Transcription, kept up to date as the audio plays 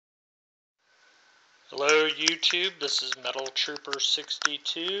Hello YouTube, this is Metal Trooper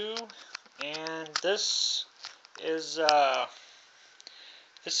 62, and this is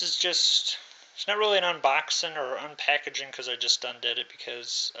just, it's not really an unboxing or unpackaging because I just undid it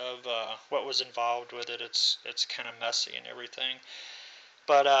because of what was involved with it. It's kind of messy and everything.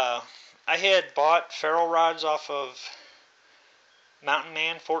 But I had bought ferro rods off of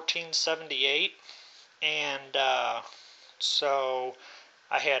Mountainman1478, and so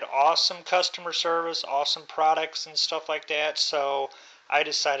I had awesome customer service, awesome products and stuff like that, so I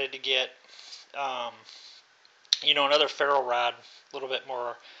decided to get, another ferro rod, a little bit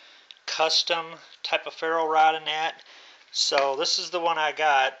more custom type of ferro rod in that. So this is the one I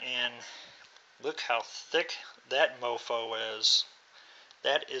got, and look how thick that mofo is.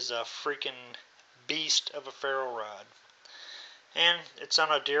 That is a freaking beast of a ferro rod. And it's on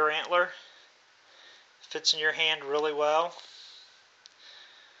a deer antler. Fits in your hand really well.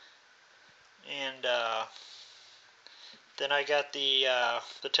 And then I got the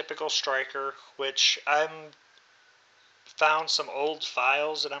typical striker, which I'm found some old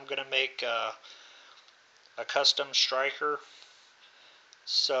files that I'm going to make a custom striker,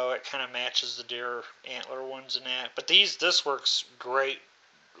 so it kind of matches the deer antler ones and that. But this works great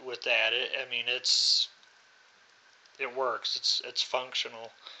with that. It works. It's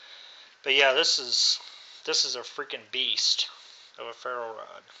functional. But yeah, this is a freaking beast of a ferro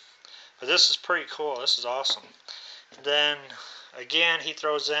rod. But this is pretty cool. This is awesome. Then again, he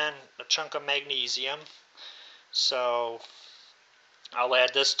throws in a chunk of magnesium, so I'll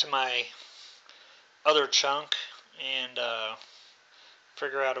add this to my other chunk and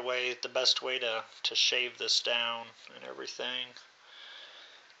figure out the best way to shave this down and everything.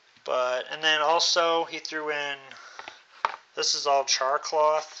 And then also he threw in, this is all char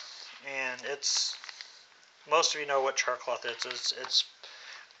cloth, and most of you know what char cloth is. It's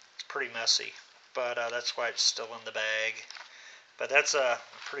pretty messy, but that's why it's still in the bag. But that's a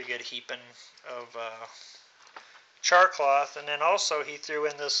pretty good heaping of char cloth. And then also he threw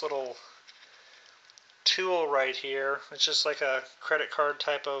in this little tool right here. It's just like a credit card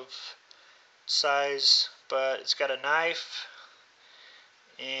type of size, but it's got a knife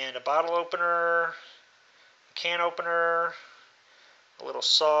and a bottle opener, a can opener, a little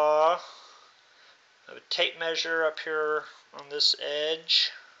saw, a tape measure up here on this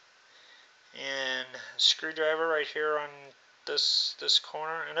edge, and a screwdriver right here on this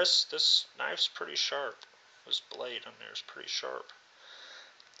corner. And this knife's pretty sharp. This blade on there is pretty sharp.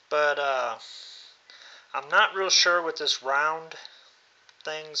 But I'm not real sure what this round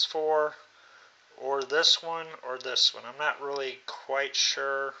thing's for, or this one, or this one. I'm not really quite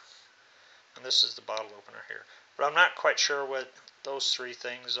sure. And this is the bottle opener here. But I'm not quite sure what those three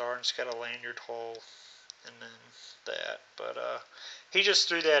things are. And it's got a lanyard hole and then that. But he just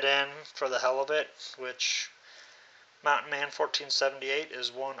threw that in for the hell of it, which Mountainman1478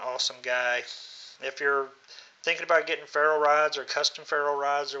 is one awesome guy. If you're thinking about getting ferro rods or custom ferro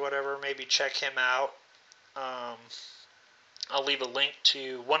rods or whatever, maybe check him out. I'll leave a link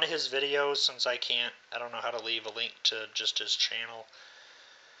to one of his videos, since I don't know how to leave a link to just his channel.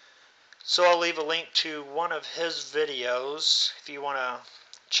 So I'll leave a link to one of his videos if you want to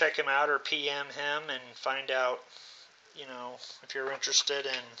check him out or PM him and find out, if you're interested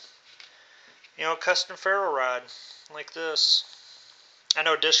in, custom ferro rod like this. I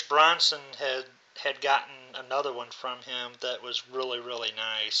know Bronson had gotten another one from him that was really, really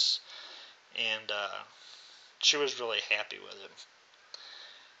nice, and she was really happy with it.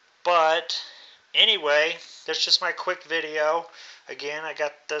 But anyway, that's just my quick video. Again, I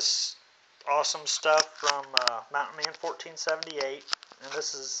got this awesome stuff from Mountainman1478, and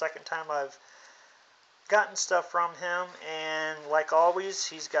this is the second time I've gotten stuff from him. And like always,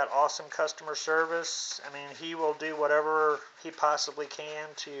 he's got awesome customer service. I mean, he will do whatever he possibly can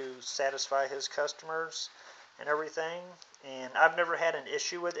to satisfy his customers and everything. And I've never had an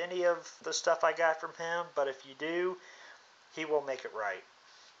issue with any of the stuff I got from him, but if you do, he will make it right.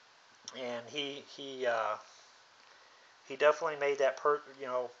 And he definitely made that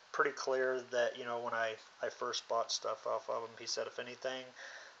pretty clear that, when I first bought stuff off of him, he said if anything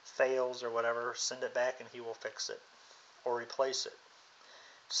fails or whatever, send it back and he will fix it or replace it.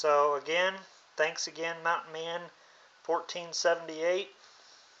 So again, thanks again, Mountainman1478.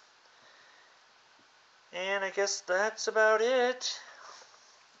 And I guess that's about it.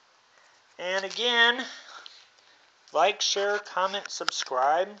 And again, like, share, comment,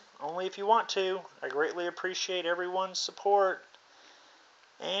 subscribe, only if you want to. I greatly appreciate everyone's support.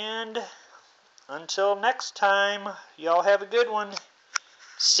 And until next time, y'all have a good one.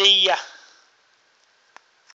 See ya.